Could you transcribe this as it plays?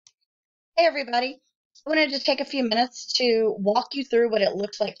Hey everybody. I wanted to take a few minutes to walk you through what it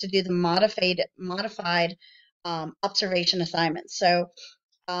looks like to do the modified observation assignments.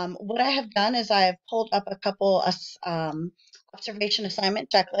 What I have done is I have pulled up a couple of observation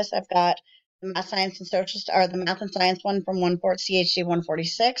assignment checklists. I've got the math, science, and social, or the math and science one from CHD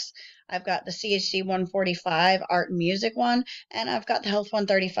 146. I've got the CHD 145 art and music one, and I've got the health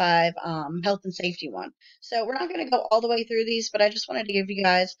 135 health and safety one. So we're not going to go all the way through these, but I just wanted to give you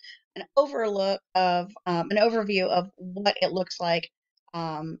guys an overview of what it looks like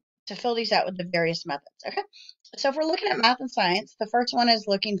to fill these out with the various methods. Okay. So if we're looking at math and science, the first one is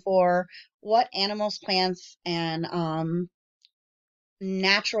looking for what animals, plants, and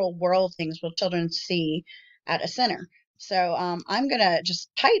natural world things will children see at a center. I'm going to just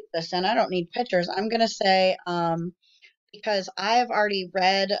type this in. I don't need pictures. I'm going to say, because I've already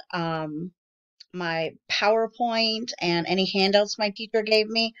read my PowerPoint and any handouts my teacher gave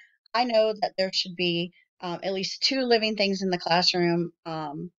me, I know that there should be at least two living things in the classroom,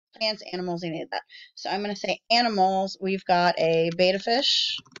 plants, animals, any of that. So I'm going to say animals. We've got a betta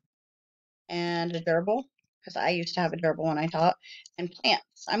fish and a gerbil, because I used to have a gerbil when I taught, and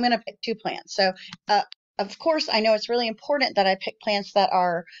plants. I'm going to pick two plants. Uh, of course, I know it's really important that I pick plants that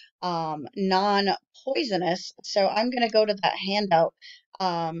are non-poisonous. So I'm going to go to that handout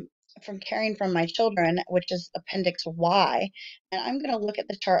from Caring from My Children, which is Appendix Y, and I'm going to look at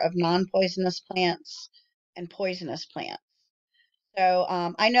the chart of non-poisonous plants and poisonous plants.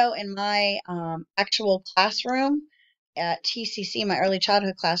 I know in my actual classroom at TCC, my early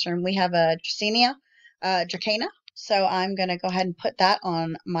childhood classroom, we have a Dracaena. So I'm going to go ahead and put that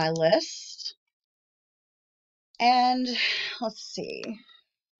on my list. And let's see.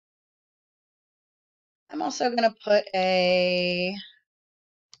 I'm also going to put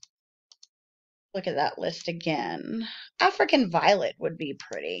look at that list again. African violet would be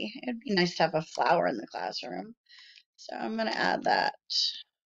pretty. It'd be nice to have a flower in the classroom. So I'm going to add that.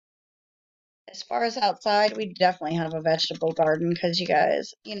 As far as outside, we definitely have a vegetable garden because you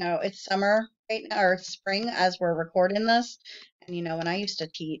guys, it's summer right now, or spring as we're recording this. And when I used to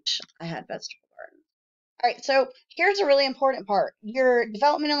teach, I had vegetable gardens. All right, so here's a really important part. Your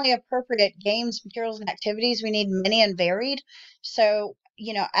developmentally appropriate games, materials, and activities, we need many and varied.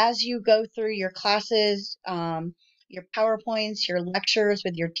 As you go through your classes, your PowerPoints, your lectures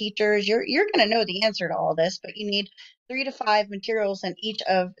with your teachers, you're going to know the answer to all this, but you need 3 to 5 materials in each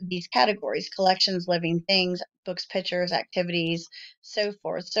of these categories: collections, living things, books, pictures, activities, so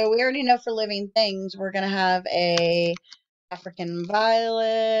forth. So we already know for living things, we're going to have a African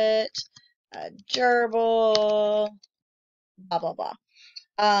violet, a gerbil, blah, blah, blah.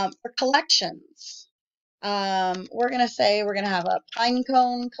 For collections, we're going to say we're going to have a pine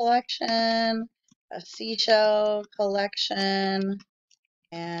cone collection, a seashell collection,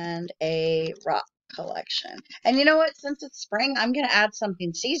 and a rock collection. And you know what? Since it's spring, I'm going to add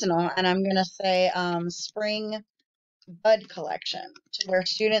something seasonal, and I'm going to say spring bud collection, to where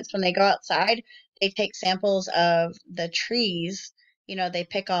students, when they go outside, they take samples of the trees. They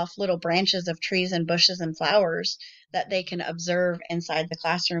pick off little branches of trees and bushes and flowers that they can observe inside the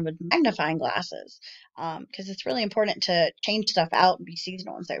classroom with magnifying glasses, because it's really important to change stuff out and be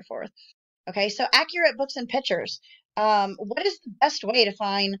seasonal and so forth. Okay, so accurate books and pictures. What is the best way to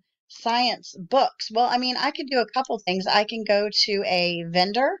find science books? Well, I mean, I could do a couple things. I can go to a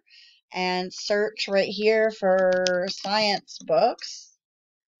vendor and search right here for science books,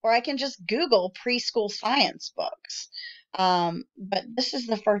 or I can just Google preschool science books. But this is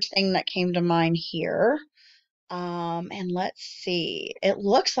the first thing that came to mind here. And let's see. It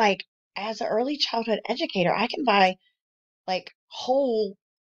looks like as an early childhood educator, I can buy like whole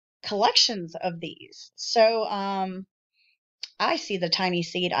collections of these. I see the tiny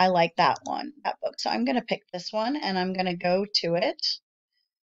seed. I like that book. So I'm going to pick this one and I'm going to go to it.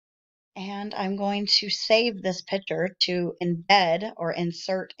 And I'm going to save this picture to embed or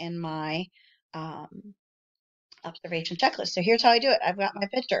insert in my observation checklist. So here's how I do it. I've got my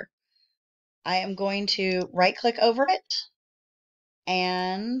picture. I am going to right click over it.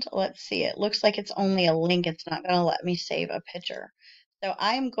 And let's see, it looks like it's only a link. It's not going to let me save a picture. So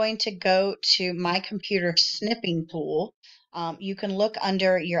I'm going to go to my computer snipping tool. You can look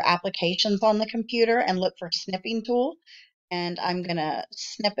under your applications on the computer and look for snipping tool. And I'm going to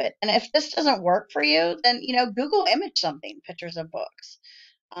snip it. And if this doesn't work for you, then, Google image something, pictures of books.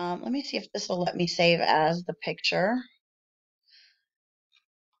 Let me see if this will let me save as the picture.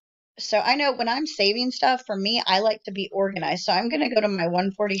 So I know when I'm saving stuff, for me, I like to be organized. So I'm going to go to my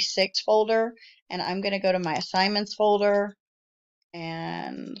 146 folder, and I'm going to go to my assignments folder,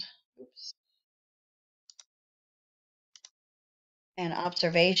 and oops, and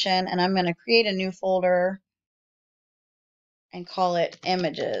observation, and I'm going to create a new folder and call it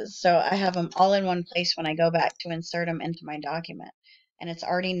images. So I have them all in one place when I go back to insert them into my document. And it's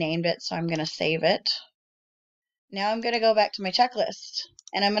already named it, so I'm going to save it. Now I'm going to go back to my checklist,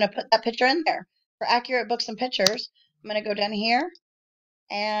 and I'm going to put that picture in there. For accurate books and pictures, I'm going to go down here,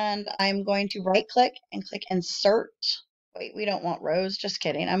 and I'm going to right click and click insert. Wait, we don't want rows, just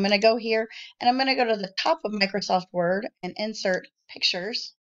kidding. I'm going to go here, and I'm going to go to the top of Microsoft Word and insert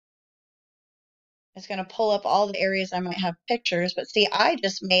pictures. It's going to pull up all the areas I might have pictures, but see, I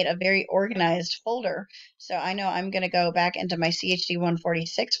just made a very organized folder. So I know I'm going to go back into my CHD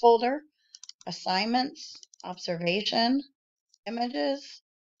 146 folder, assignments, observation, images,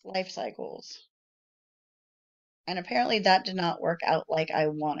 life cycles. And apparently that did not work out like I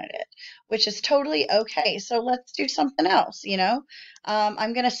wanted it, which is totally okay. So let's do something else, you know.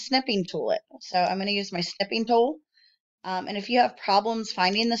 I'm going to snipping tool it. So I'm going to use my snipping tool. And if you have problems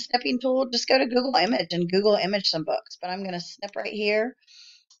finding the snipping tool, just go to Google Image and Google Image some books. But I'm going to snip right here,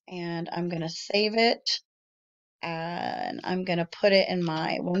 and I'm going to save it. And I'm going to put it in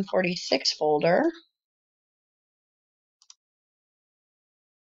my 146 folder.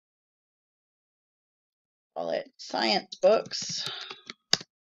 Call it Science Books.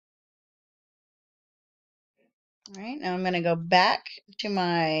 All right, now I'm going to go back to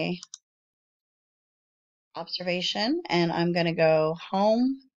my observation, and I'm going to go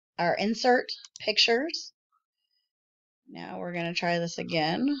home or insert pictures. Now we're going to try this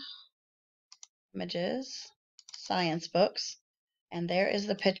again. Images, science books, and there is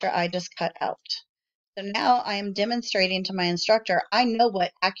the picture I just cut out. So now I am demonstrating to my instructor, I know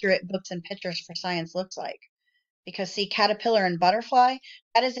what accurate books and pictures for science looks like. Because see, caterpillar and butterfly,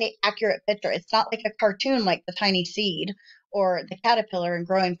 that is an accurate picture. It's not like a cartoon like the tiny seed or the caterpillar and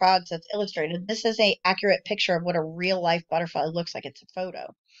growing frogs that's illustrated. This is an accurate picture of what a real life butterfly looks like. It's a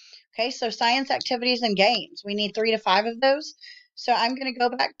photo. Okay, so science activities and games. We need 3 to 5 of those. So I'm going to go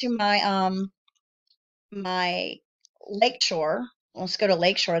back to my Lakeshore. Let's go to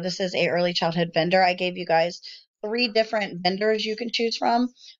Lakeshore. This is a early childhood vendor. I gave you guys 3 different vendors you can choose from.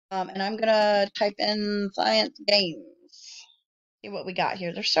 And I'm going to type in science games. See what we got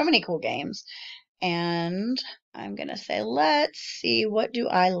here. There's so many cool games. And I'm going to say, let's see, what do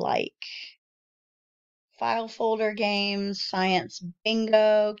I like? File folder games, science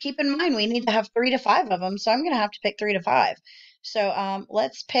bingo. Keep in mind, we need to have 3 to 5 of them, so I'm going to have to pick 3 to 5. So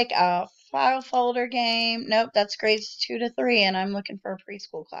let's pick a file folder game. Nope, that's grades 2 to 3, and I'm looking for a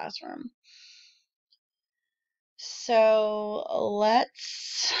preschool classroom. So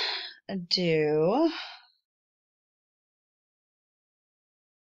let's do...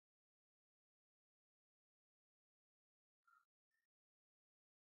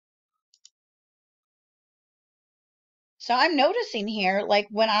 So I'm noticing here, like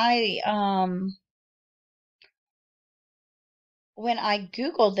when I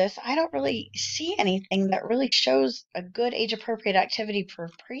Googled this, I don't really see anything that really shows a good age-appropriate activity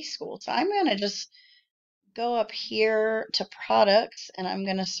for preschool. So I'm going to just go up here to products, and I'm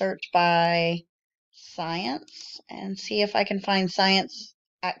going to search by science and see if I can find science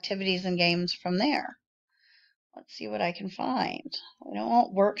activities and games from there. Let's see what I can find. We don't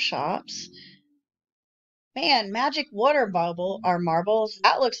want workshops. Man, magic water bubble or marbles,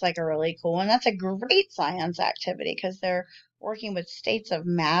 that looks like a really cool one. That's a great science activity because they're working with states of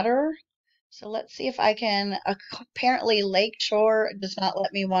matter. So let's see if I can, apparently Lakeshore does not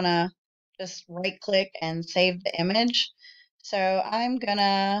let me want to just right click and save the image. So I'm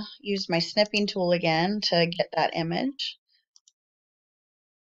gonna use my snipping tool again to get that image.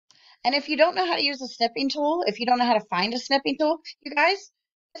 And if you don't know how to use a snipping tool, if you don't know how to find a snipping tool, you guys,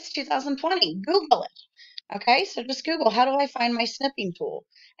 it's 2020. Google it. Okay, so just Google, how do I find my snipping tool?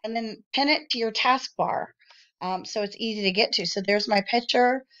 And then pin it to your taskbar so it's easy to get to. So there's my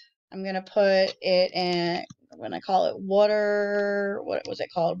picture. I'm going to put it in, I'm going to call it water, what was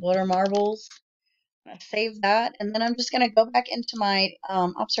it called? Water marbles. I'm going to save that. And then I'm just going to go back into my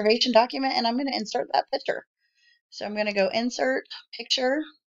observation document, and I'm going to insert that picture. So I'm going to go insert picture.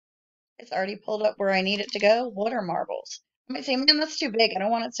 It's already pulled up where I need it to go, water marbles. I might say, man, that's too big. I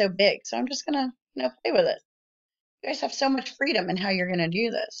don't want it so big. So I'm just going to, play with it. You guys have so much freedom in how you're going to do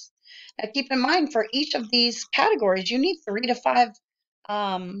this. Now, keep in mind, for each of these categories, you need 3 to 5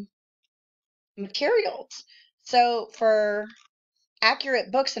 materials. So for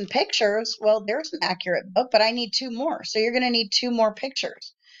accurate books and pictures, well, there's an accurate book, but I need 2 more. So you're going to need 2 more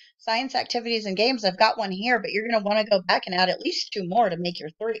pictures. Science activities and games, I've got one here, but you're going to want to go back and add at least 2 more to make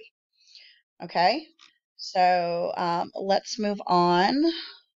your 3. Okay, so let's move on.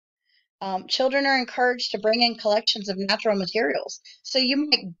 Children are encouraged to bring in collections of natural materials. So you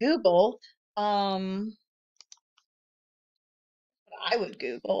might Google, I would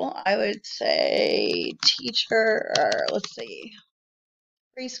Google, I would say teacher, or let's see,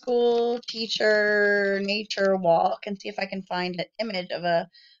 preschool teacher nature walk, and see if I can find an image of a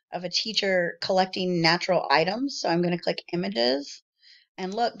teacher collecting natural items. So I'm going to click images,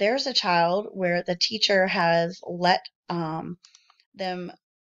 and look, there's a child where the teacher has let them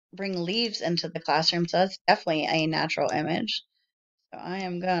bring leaves into the classroom. So that's definitely a natural image. So I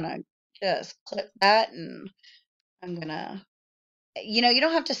am gonna just click that, and I'm gonna, you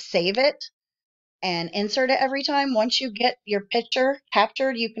don't have to save it and insert it every time. Once you get your picture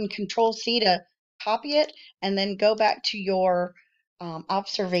captured, you can Control C to copy it and then go back to your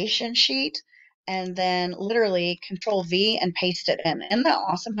observation sheet and then literally Control V and paste it in. Isn't that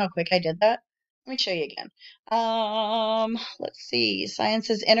awesome how quick I did that? Let me show you again. Let's see.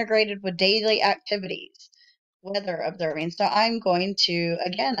 Science is integrated with daily activities. Weather observing. So I'm going to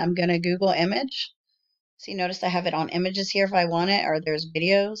Google image. See, notice I have it on images here if I want it, or there's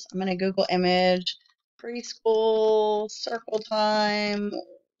videos. I'm going to Google image, preschool, circle time,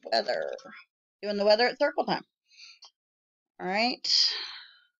 weather. Doing the weather at circle time. All right.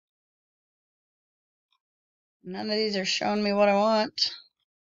 None of these are showing me what I want.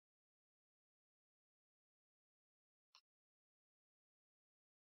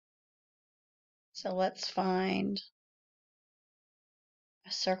 So let's find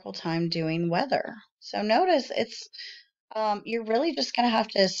a circle time doing weather. So notice it's, you're really just going to have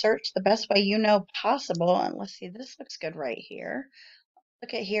to search the best way you know possible. And let's see, this looks good right here.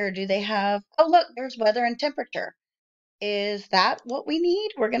 Look at here. Do they have, oh, look, there's weather and temperature. Is that what we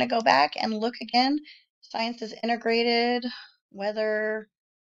need? We're going to go back and look again. Science is integrated, weather,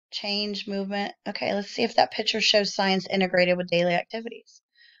 change, movement. Okay, let's see if that picture shows science integrated with daily activities.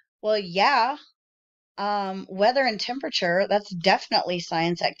 Well, yeah, weather and temperature, that's definitely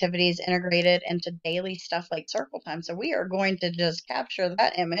science activities integrated into daily stuff like circle time. So we are going to just capture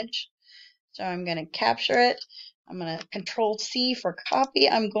that image. So I'm going to capture it. I'm going to Control C for copy.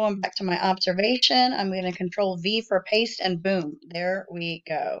 I'm going back to my observation. I'm going to Control V for paste, and boom, there we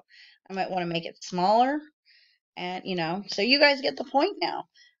go. I might want to make it smaller, and so you guys get the point now.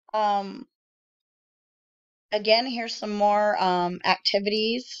 Again, here's some more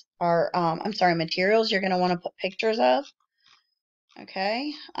activities, or I'm sorry, materials you're going to want to put pictures of.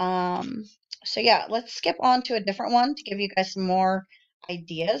 Okay. So yeah, let's skip on to a different one to give you guys some more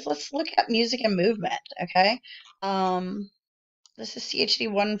ideas. Let's look at music and movement. Okay. This is CHD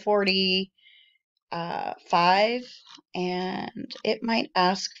 145, and it might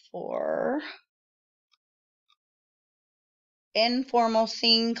ask for informal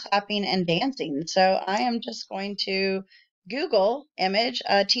singing, clapping, and dancing. So I am just going to Google image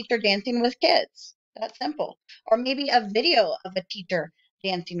teacher dancing with kids. That's simple. Or maybe a video of a teacher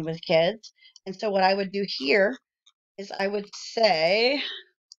dancing with kids. And so what I would do here is I would say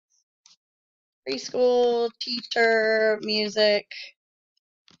preschool teacher music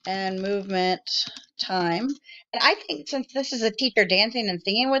and movement time. And I think since this is a teacher dancing and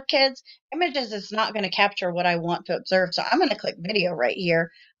singing with kids, images is not going to capture what I want to observe. So I'm going to click video right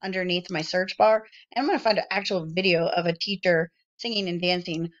here underneath my search bar. And I'm going to find an actual video of a teacher singing and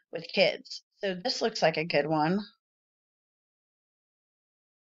dancing with kids. So this looks like a good one.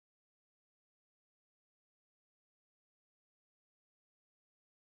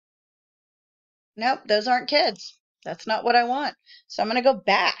 Nope, those aren't kids. That's not what I want. So I'm going to go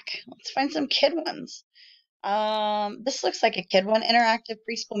back. Let's find some kid ones. This looks like a kid one, interactive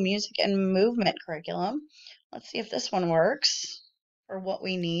preschool music and movement curriculum. Let's see if this one works for what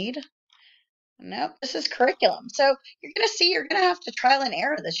we need. Nope, this is curriculum. So you're going to see, you're going to have to trial and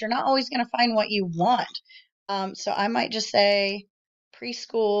error this. You're not always going to find what you want. So I might just say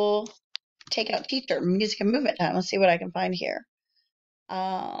preschool, take out teacher, music and movement time. Let's see what I can find here.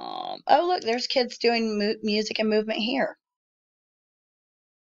 Oh, look, there's kids doing music and movement here.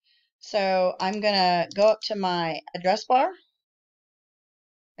 So I'm going to go up to my address bar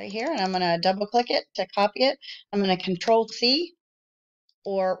right here, and I'm going to double click it to copy it. I'm going to Control C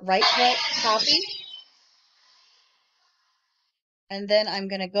or right click copy. And then I'm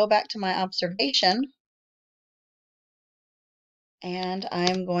going to go back to my observation, and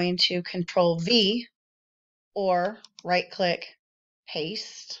I'm going to Control V or right click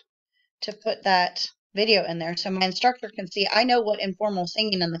paste to put that video in there so my instructor can see. I know what informal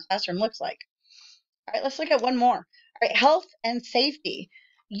singing in the classroom looks like. All right, let's look at one more. All right, health and safety.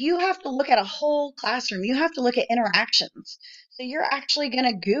 You have to look at a whole classroom. You have to look at interactions. So you're actually going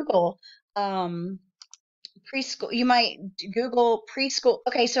to Google preschool. You might Google preschool.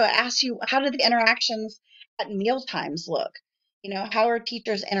 Okay, so it asks you, how do the interactions at meal times look? How are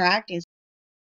teachers interacting?